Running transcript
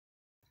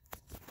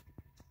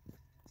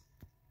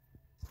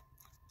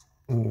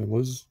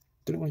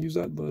Didn't want to use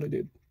that, but I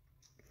did.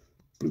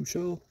 Blue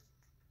shell.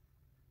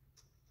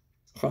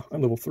 Ha,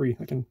 I'm level 3.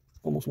 I can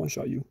almost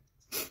one-shot you.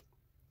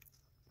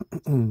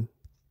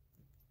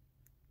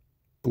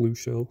 Blue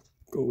shell.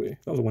 Go away.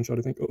 That was a one-shot,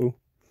 I think. Uh-oh.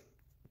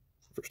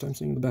 First time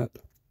seeing the bat.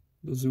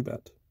 The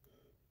Zubat.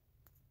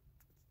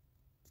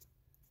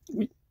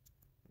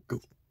 Go.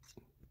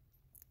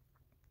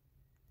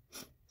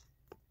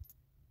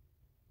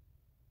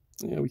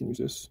 Yeah, we can use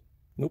this.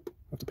 Nope. I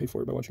have to pay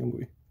for it by watching a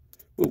movie.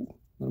 Whoa.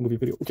 Not a movie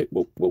video. Okay,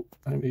 whoa, whoa.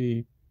 I'm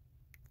a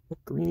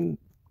green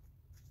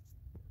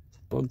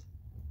bug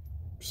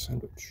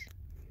sandwich.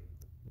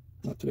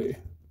 Not today.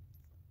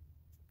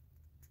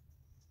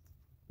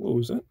 Whoa,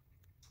 is that?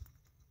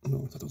 No,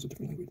 I thought that was a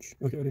different language.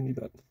 Okay, I didn't need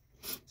that.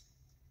 I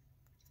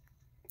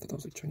thought that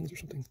was like Chinese or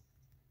something.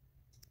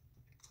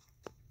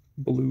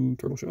 Blue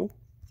turtle shell.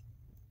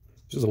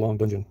 This is a long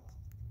dungeon.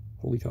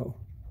 Holy cow.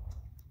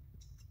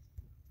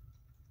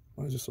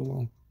 Why is this so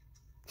long?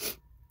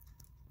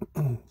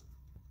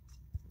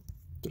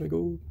 Did I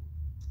go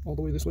all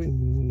the way this way?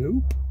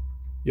 Nope.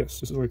 Yes,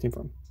 this is where I came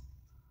from.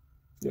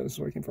 Yeah, this is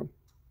where I came from.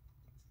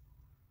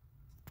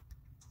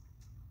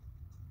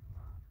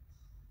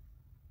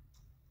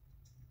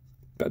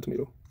 Bad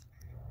tomato.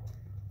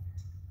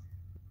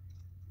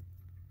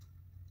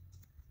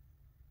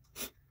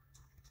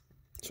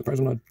 Surprised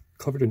I'm not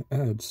covered in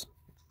ads.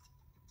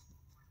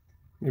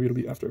 Maybe it'll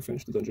be after I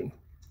finish the dungeon.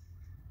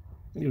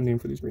 I need a name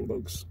for these green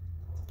bugs.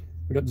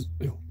 We got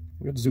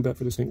Zubat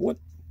for this thing. What?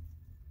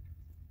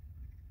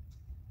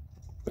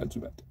 Bad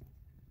Zubat.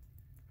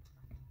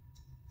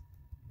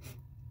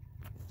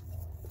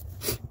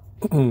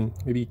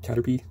 Maybe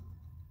Caterpie.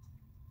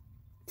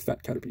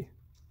 Fat Caterpie.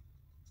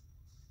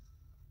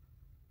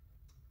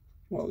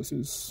 Wow, this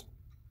is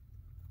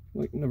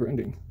like never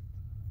ending.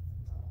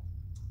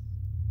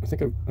 I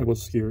think I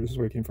was here. This is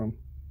where I came from.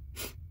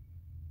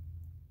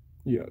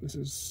 Yeah,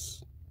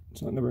 it's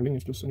not never ending.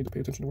 It's just I need to pay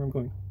attention to where I'm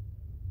going.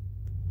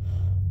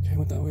 Okay, I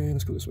went that way.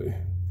 Let's go this way.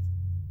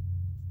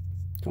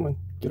 Come on,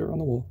 get her on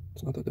the wall.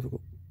 It's not that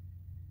difficult.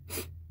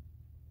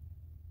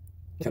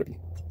 Caterpie.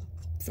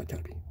 Fat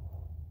Caterpie.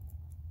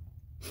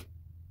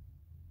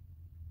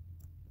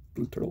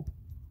 Blue turtle.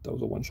 That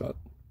was a one-shot.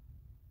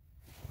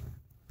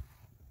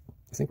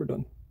 I think we're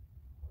done.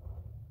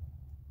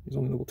 He's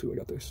only level 2. I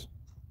got this.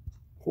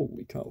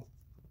 Holy cow.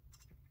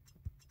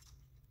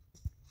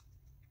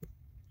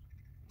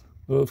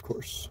 Of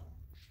course.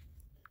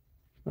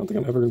 I don't think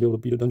I'm ever going to be able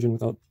to beat a dungeon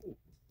without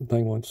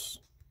dying once.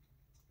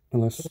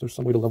 Unless there's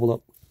some way to level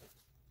up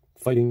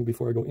fighting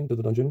before I go into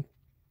the dungeon.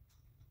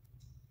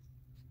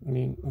 I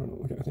mean, I don't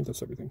know. Okay, I think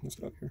that's everything. Let's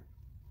get out of here.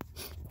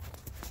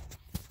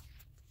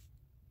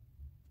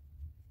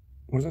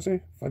 What does that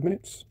say? 5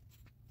 minutes?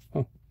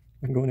 Huh.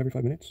 I can go in every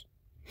 5 minutes?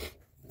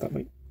 That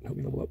might help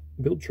me level up.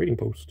 Build trading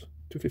post.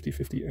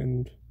 250,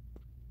 and...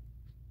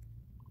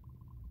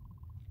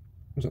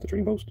 Was that the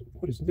trading post?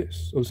 What is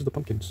this? Oh, this is the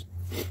pumpkins.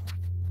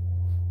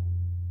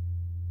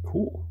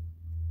 Cool.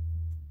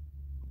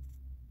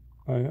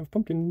 I have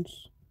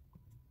pumpkins.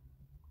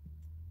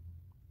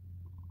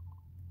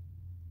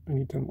 I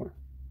need 10 more.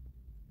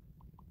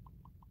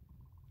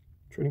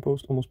 Trading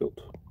post almost built.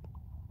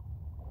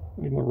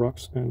 I need more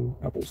rocks and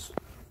apples,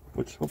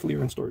 which hopefully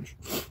are in storage.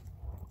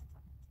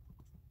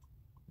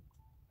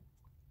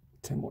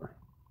 10 more.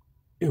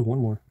 Ew, 1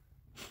 more.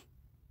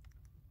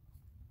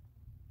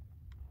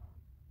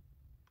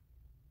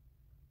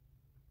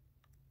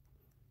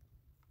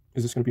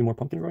 Is this going to be more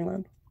pumpkin growing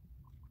land?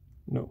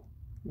 No.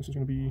 This is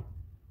going to be...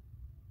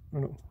 I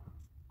don't know.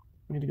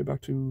 I need to get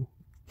back to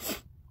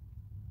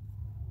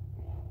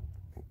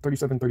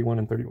 37, 31,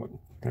 and 31. Can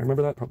I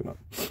remember that? Probably not.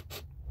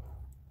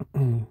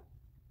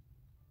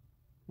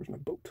 Where's my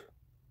boat?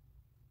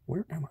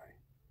 Where am I?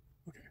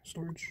 Okay,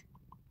 storage.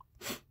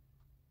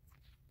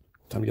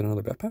 Time to get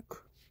another backpack.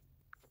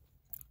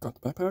 Got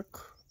the backpack.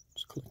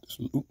 Let's collect this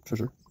loot.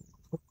 Treasure.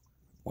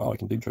 Wow, I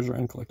can dig treasure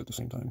and collect at the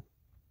same time.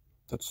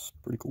 That's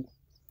pretty cool.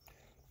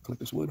 Collect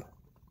this wood.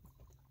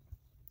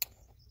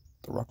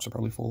 The rocks are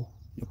probably full.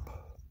 Yep.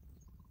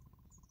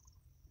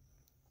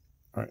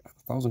 Alright,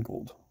 1,000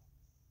 gold. I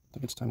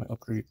think it's time I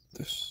upgrade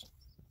this.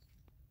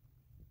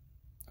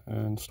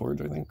 And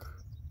storage, I think.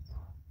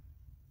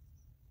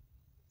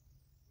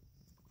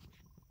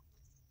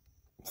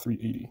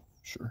 380,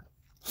 sure.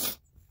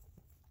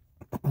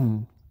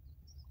 I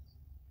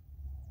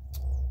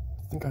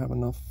think I have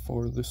enough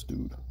for this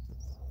dude.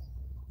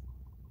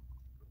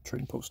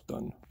 Trading post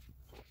done.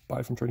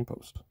 Buy from trading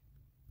post.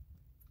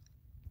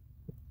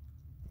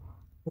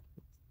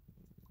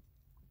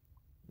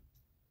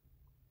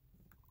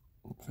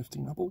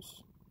 $15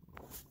 apples.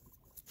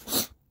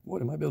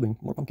 What am I building?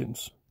 More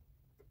pumpkins.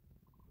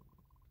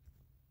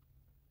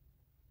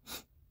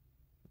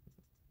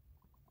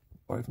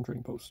 Buy from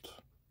trading post.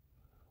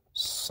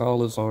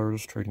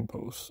 Salazar's trading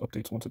post.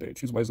 Updates once a day.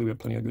 Choose wisely, we have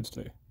plenty of goods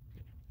today.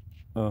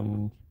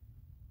 I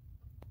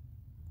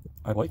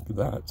like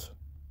that.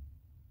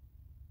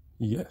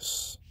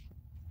 Yes.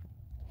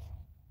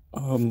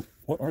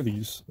 What are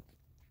these?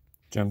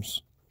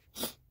 Gems.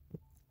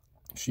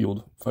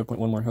 shield, 5.1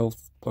 more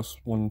health, plus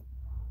 1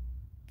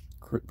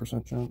 crit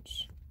percent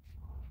chance.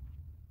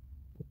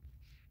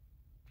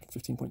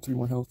 15.3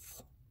 more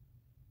health.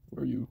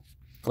 Where you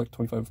collect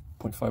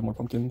 25.5 more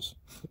pumpkins.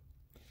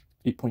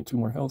 8.2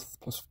 more health,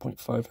 plus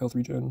 0.5 health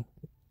regen.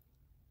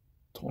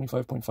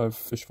 25.5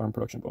 fish farm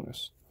production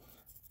bonus.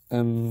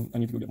 And I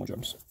need to go get more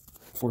gems.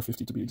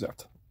 450 to be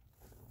exact.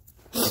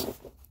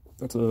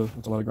 That's a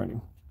lot of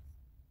grinding.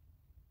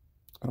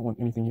 I don't want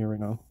anything here right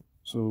now,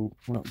 so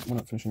we're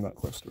not finishing that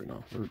quest right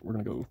now. We're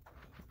gonna go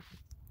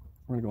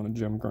on a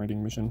gem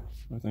grinding mission,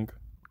 I think.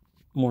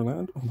 More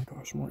land? Oh my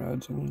gosh, more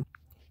ads. I mean,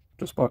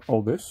 just bought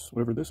all this,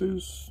 whatever this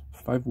is.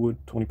 5 wood,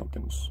 20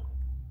 pumpkins.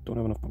 Don't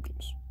have enough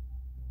pumpkins.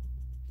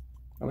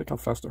 I like how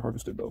fast they're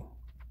harvested though.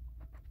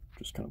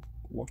 Just kind of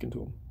walk into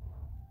them.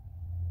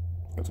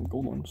 Got some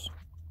gold ones.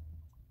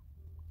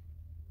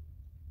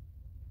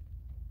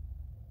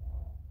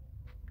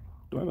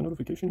 Do I have a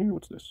notification here?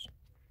 What's this?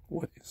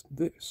 What is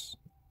this?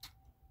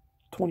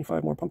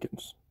 25 more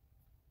pumpkins.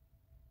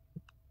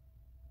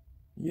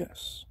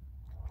 Yes.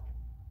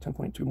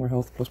 10.2 more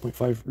health, plus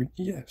 0.5.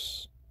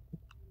 Yes.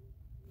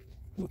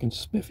 Looking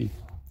spiffy.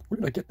 Where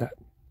did I get that?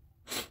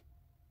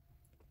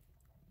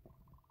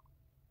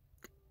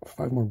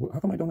 5 more wood. How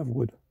come I don't have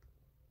wood?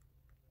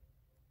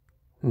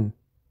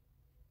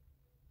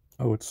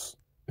 Oh, it's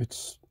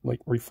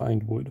like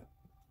refined wood.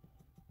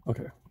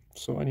 Okay,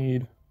 so I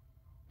need...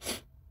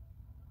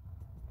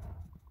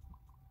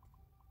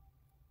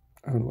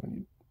 I don't know what I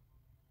need.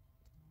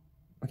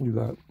 I can do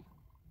that.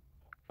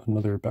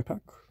 Another backpack.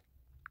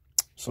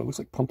 So it looks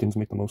like pumpkins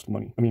make the most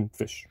money. I mean,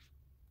 fish.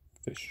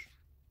 Fish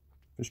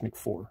make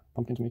 4.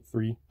 Pumpkins make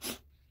 3.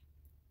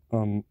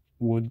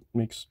 Wood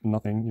makes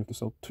nothing. You have to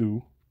sell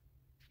 2.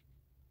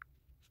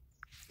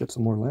 Get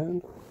some more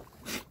land.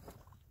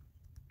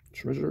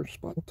 Treasure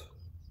spot.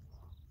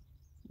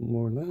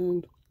 More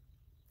land.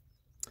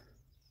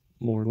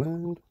 More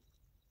land.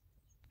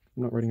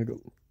 I'm not riding a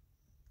goat.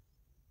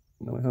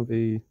 Now I have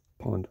a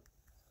pond.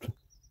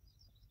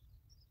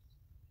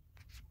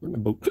 Where'd my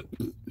boat?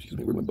 Excuse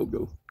me, where'd my boat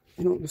go?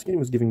 You know, this game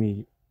was giving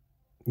me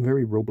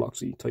very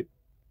Robloxy type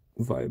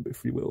vibe,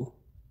 if you will.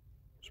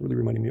 It's really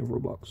reminding me of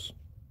Roblox.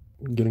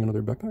 Getting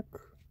another backpack.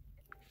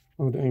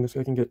 Oh dang, this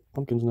guy can get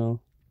pumpkins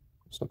now.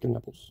 Stop getting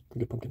apples. Go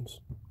get pumpkins.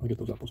 I'll get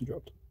those apples you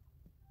dropped.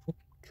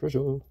 Treasure.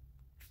 I'm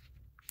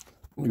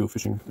gonna go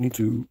fishing. I need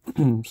to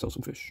sell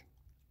some fish.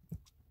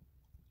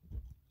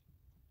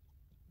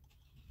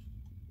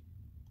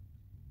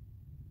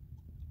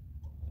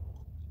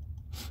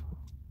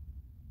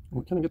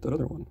 Why can't I get that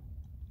other one?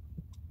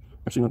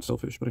 Actually, not sell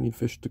fish, but I need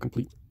fish to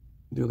complete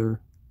the other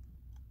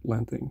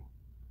land thing.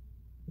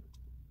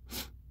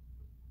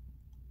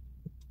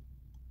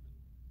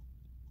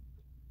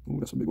 Ooh,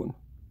 that's a big one.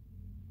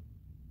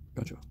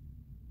 Gotcha.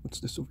 What's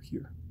this over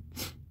here?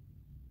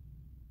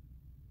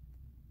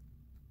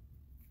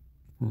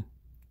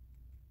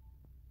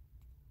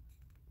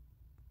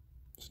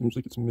 Seems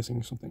like it's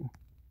missing something.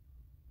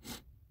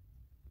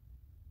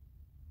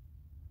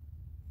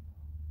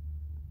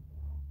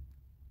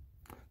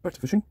 Back to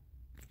fishing.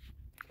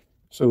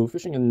 So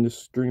fishing in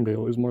this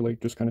Dreamdale is more like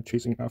just kind of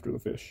chasing after the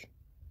fish.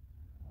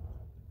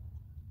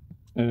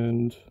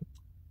 And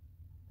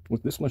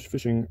with this much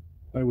fishing,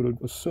 I would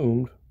have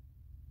assumed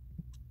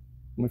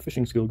my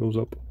fishing skill goes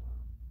up.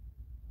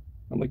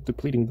 I'm like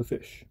depleting the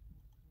fish.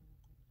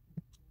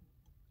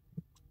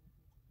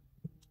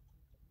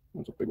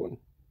 That's a big one.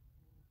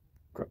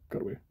 Crap,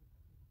 got away.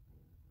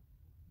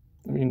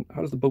 I mean,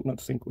 how does the boat not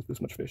sink with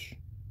this much fish?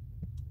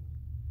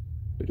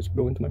 They just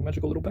go into my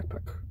magical little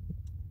backpack.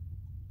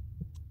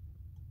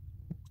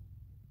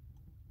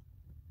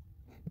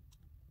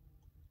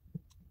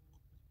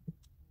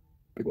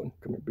 Big one.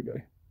 Come here, big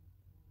guy.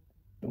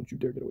 Don't you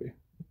dare get away.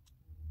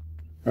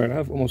 Alright, I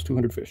have almost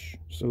 200 fish.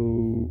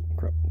 So,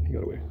 crap, he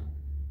got away.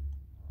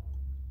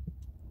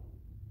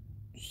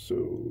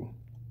 So,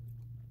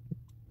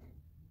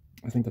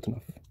 I think that's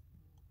enough.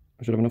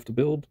 I should have enough to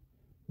build,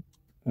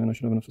 and I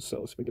should have enough to sell.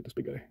 Let's see if I get this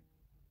big guy.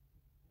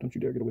 Don't you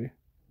dare get away.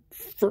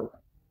 Fur!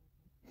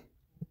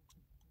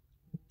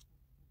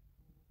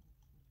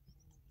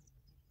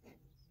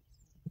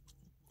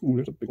 Ooh,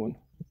 there's a big one.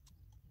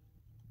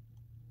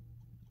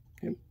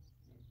 Him.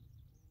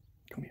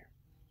 Come here.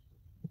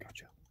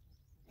 Gotcha.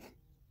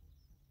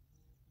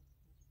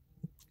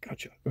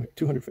 Gotcha. Okay,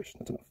 200 fish.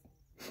 That's enough.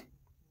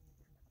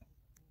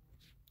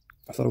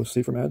 I thought it was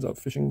safe from ads out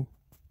fishing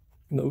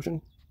in the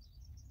ocean.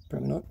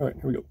 Apparently not. Alright,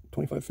 here we go.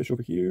 25 fish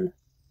over here.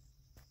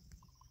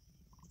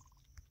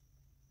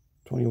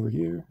 20 over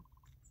here.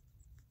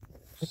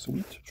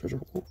 Sweet. Treasure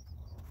hole.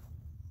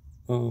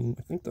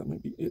 I think that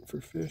might be it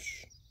for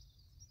fish.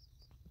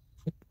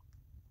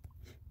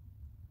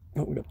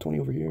 Oh, we got 20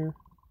 over here.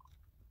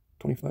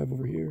 25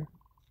 over here.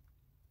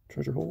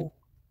 Treasure hole.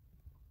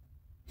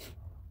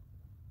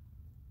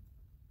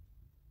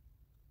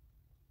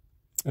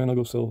 And I'll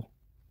go sell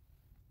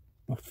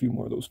a few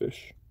more of those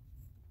fish.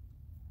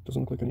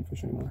 Doesn't look like any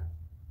fish anymore.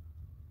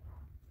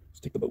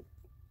 Let's take the boat.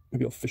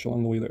 Maybe I'll fish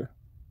along the way there.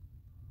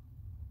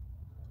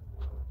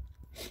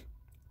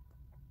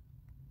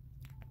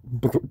 I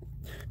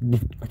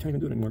can't even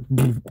do it anymore.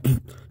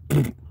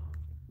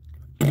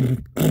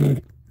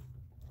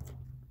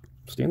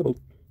 Stay in the boat.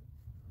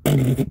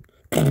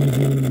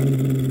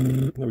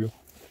 There we go.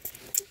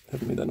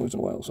 Haven't made that noise in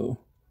a while, so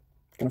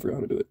kind of forgot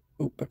how to do it.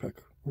 Oh, backpack.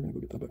 We're gonna go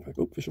get that backpack.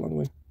 Oh, fish along the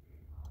way.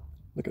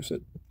 Like I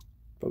said,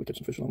 probably catch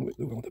some fish along the way.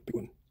 Oh, I want that big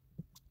one.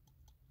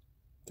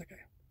 That guy.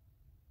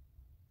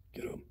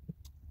 Get him.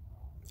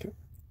 Okay.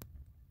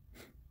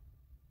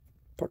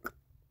 Park.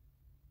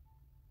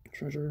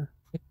 Treasure.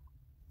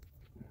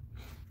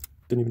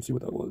 Didn't even see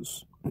what that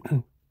was.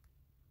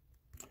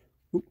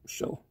 Oop,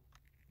 shell.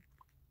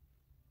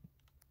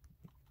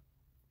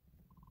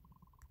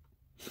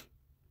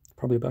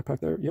 Probably a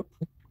backpack there. Yep.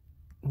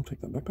 I'll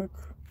take that backpack.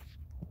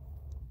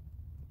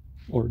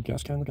 Or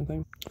gas can looking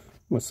thing. I'm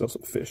gonna sell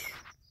some fish.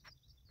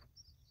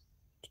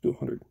 Let's do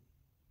 100.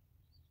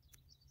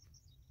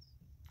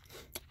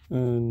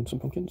 And some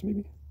pumpkins,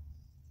 maybe.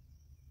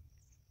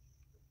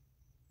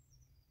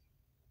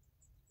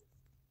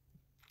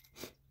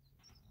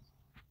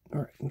 All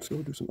right, let's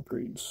go do some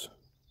upgrades.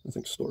 I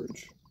think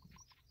storage.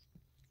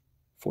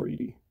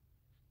 480.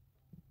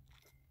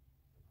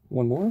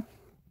 One more.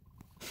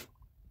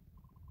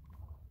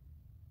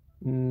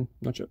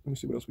 Not yet. Let me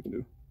see what else we can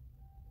do.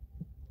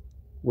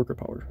 Worker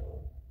power.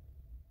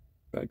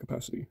 Bag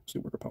capacity. Let's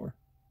do worker power.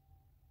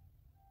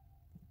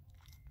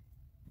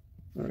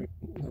 Alright,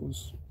 that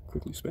was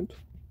quickly spent.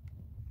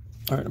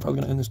 Alright, I'm probably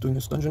going to end this doing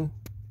this dungeon.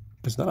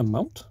 Is that a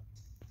mount?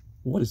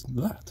 What is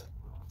that?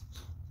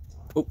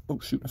 Oh,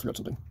 shoot, I forgot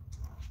something.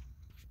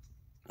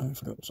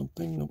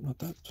 Nope, not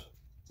that.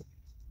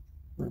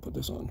 We're going to put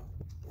this on.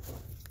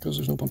 Because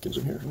there's no pumpkins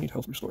in here. I need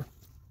health restore.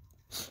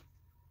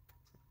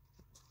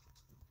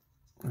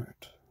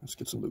 Alright, let's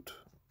get some loot.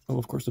 Oh,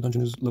 of course, the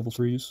dungeon is level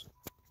 3s.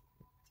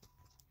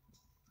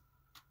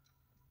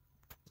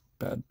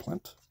 Bad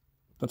plant.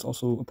 That's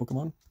also a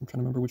Pokemon. I'm trying to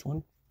remember which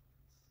one.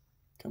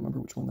 Can't remember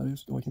which one that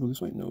is. Oh, I can go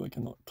this way? No, I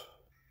cannot.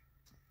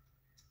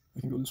 I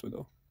can go this way,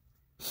 though.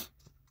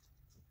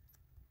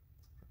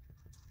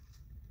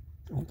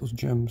 I want those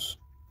gems.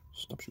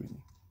 Stop shooting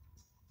me.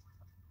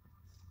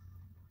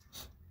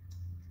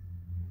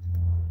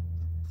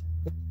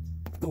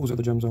 Those are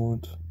the gems I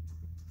want.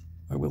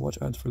 I will watch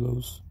ads for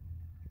those.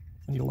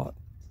 I need a lot.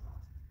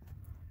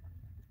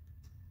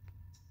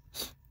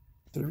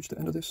 Did I reach the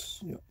end of this?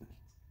 Yeah.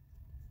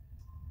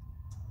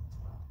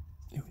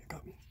 Ew, you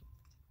got me.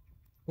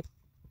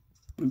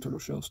 Blue turtle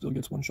shell still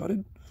gets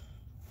one-shotted.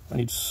 I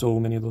need so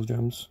many of those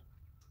gems.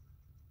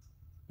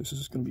 This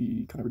is going to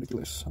be kind of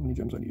ridiculous how many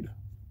gems I need.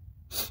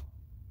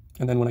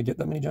 And then when I get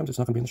that many gems, it's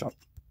not going to be in the shop.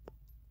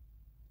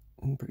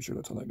 I'm pretty sure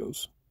that's how that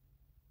goes.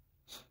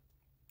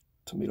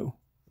 Tomato.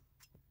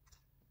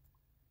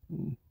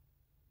 Let's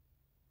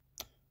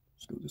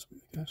go this way,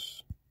 I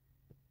guess.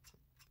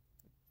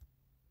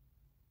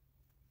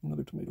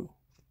 Another tomato.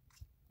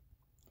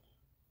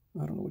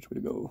 I don't know which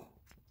way to go.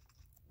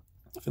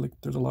 I feel like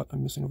there's a lot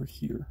I'm missing over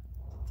here.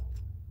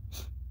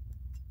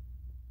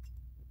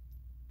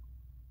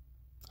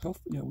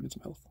 Health? Yeah, we did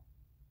some health.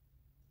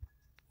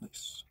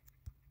 Nice.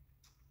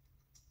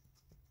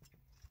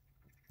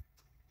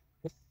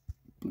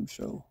 Blue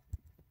shell.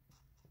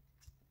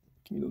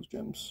 Give me those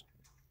gems.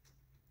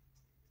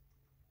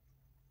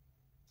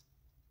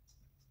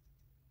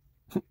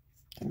 Can't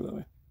go that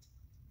way.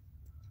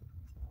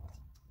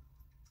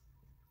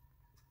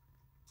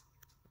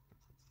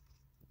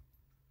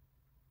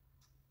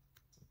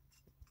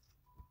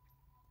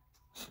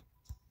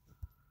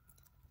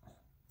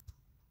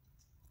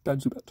 Bad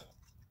Zubat.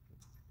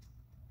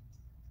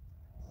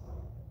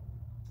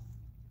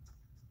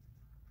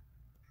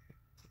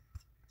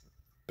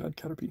 Bad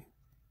Caterpie.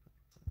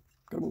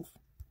 Gotta move.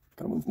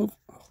 Gotta move. Oh.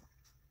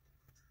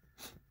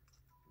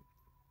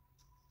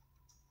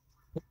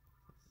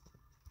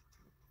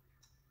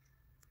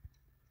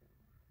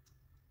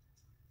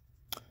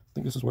 I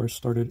think this is where I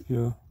started,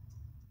 yeah.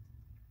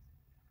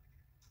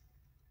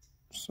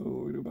 So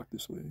we go back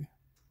this way.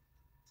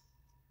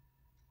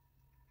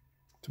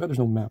 Too bad there's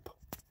no map.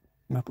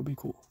 Map would be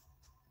cool.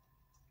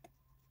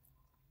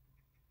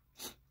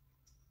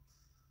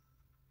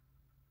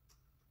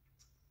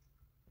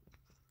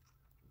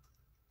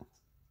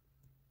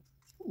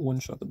 One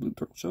shot the blue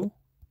turtle shell.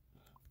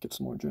 Get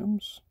some more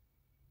gems.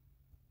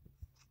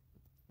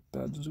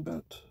 Bad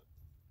Zubat.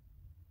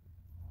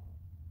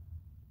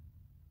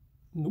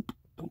 Nope,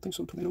 don't think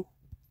so, tomato.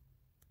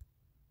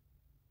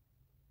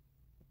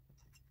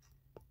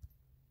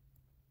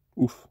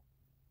 Oof,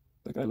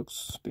 that guy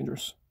looks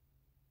dangerous.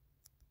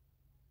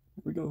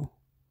 Here we go.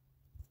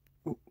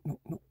 Oh, no.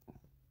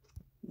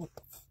 What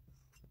the f...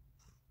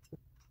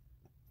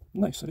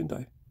 Nice, I didn't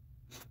die.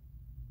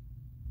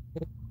 I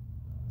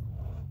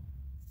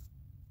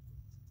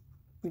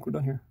think we're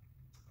done here.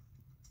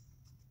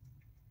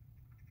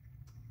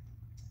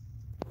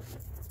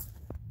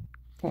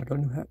 Oh, I got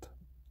a new hat.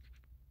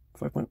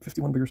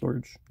 5.51 bigger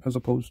storage, as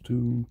opposed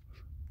to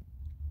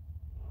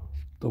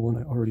the one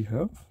I already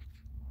have.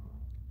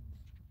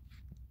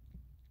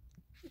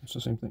 It's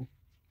the same thing.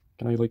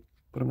 Can I, like,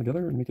 put them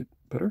together and make it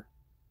better?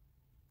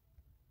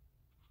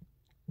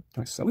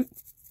 Can I sell it?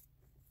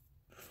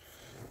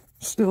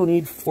 Still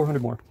need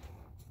 400 more.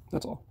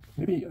 That's all.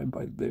 Maybe I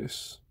buy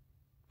this.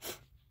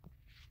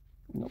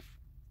 Nope.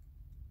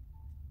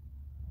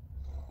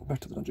 Back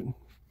to the dungeon.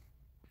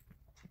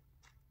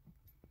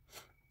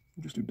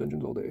 Just do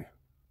dungeons all day.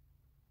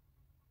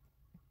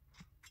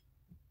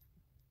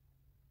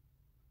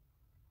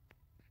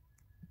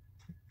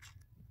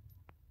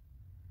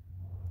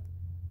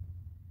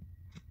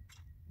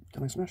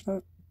 Can I smash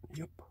that?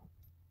 Yep.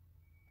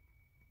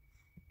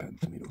 Bad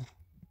tomato.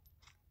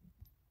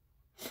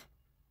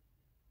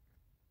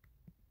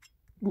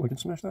 Ooh, I can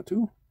smash that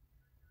too?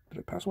 Did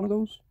I pass one of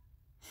those?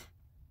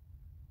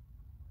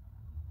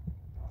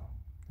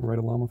 Ride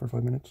a llama for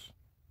 5 minutes.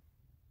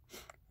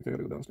 Okay, I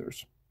gotta go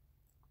downstairs.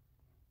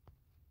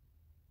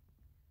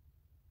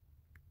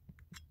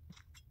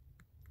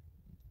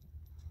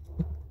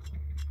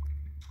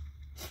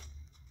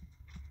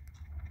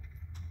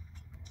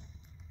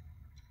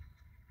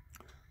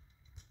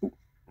 Ooh,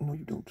 no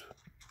you don't.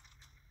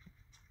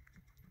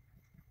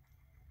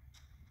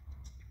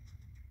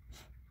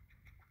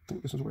 I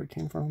think this is where it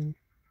came from.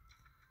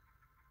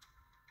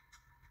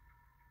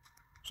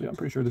 So yeah, I'm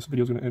pretty sure this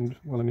video is going to end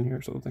while I'm in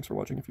here, so thanks for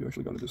watching if you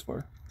actually got it this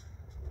far.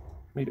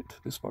 Made it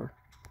this far.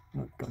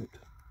 Not got it.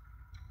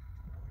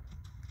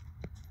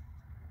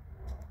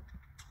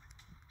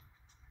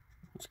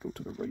 Let's go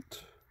to the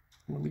right.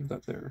 I'm going to leave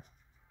that there,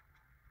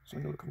 so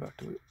I know to come back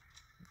to it.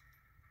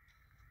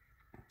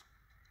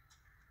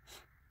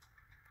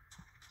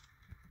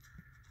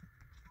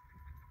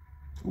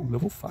 Ooh,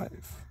 level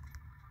 5.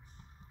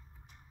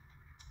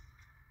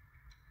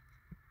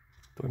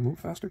 Do I move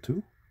faster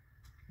too?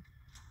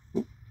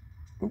 Ooh,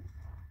 ooh,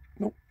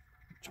 nope.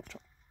 Chop,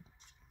 chop.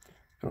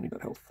 I don't need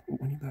that health. Ooh,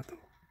 I need that though.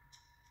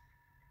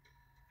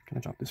 Can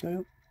I chop this guy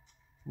up?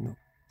 No.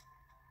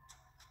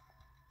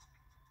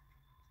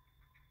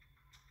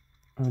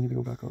 I need to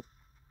go back up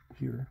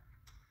here.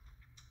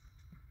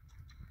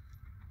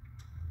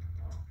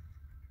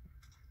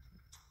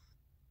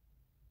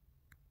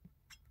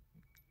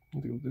 I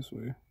need to go this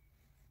way.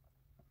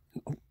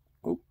 Oh,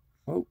 oh,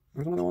 oh,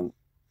 there's another one.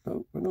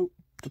 Oh, no,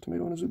 it's a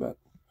tomato and a Zubat.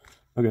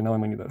 Okay, now I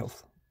might need that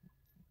health.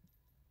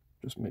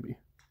 Just maybe.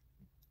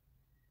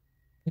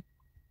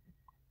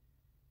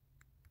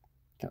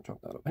 Can't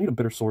chop that up. I need a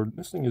better sword.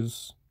 This thing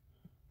is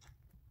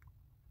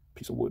a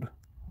piece of wood.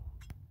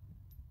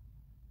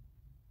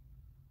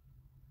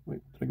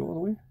 Wait, did I go all the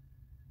way?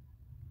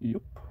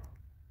 Yup.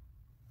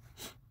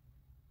 Let's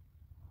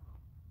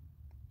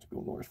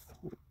go north.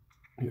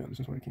 Yeah, this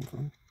is where I came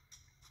from.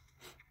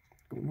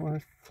 Go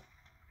north.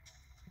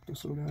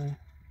 This little guy.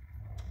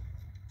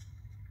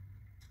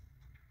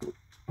 Go.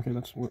 Okay,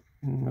 that's what.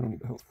 I don't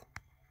need the health.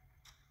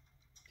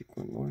 Keep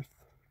going north.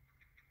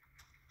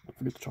 Don't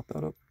forget to chop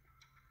that up.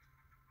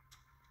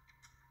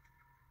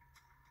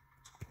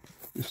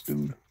 This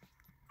dude.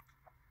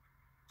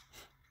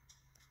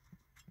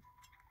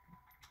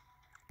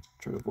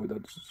 Try to avoid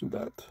that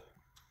Zubat.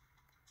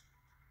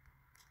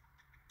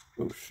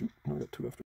 Oh shoot, now I got 2 after.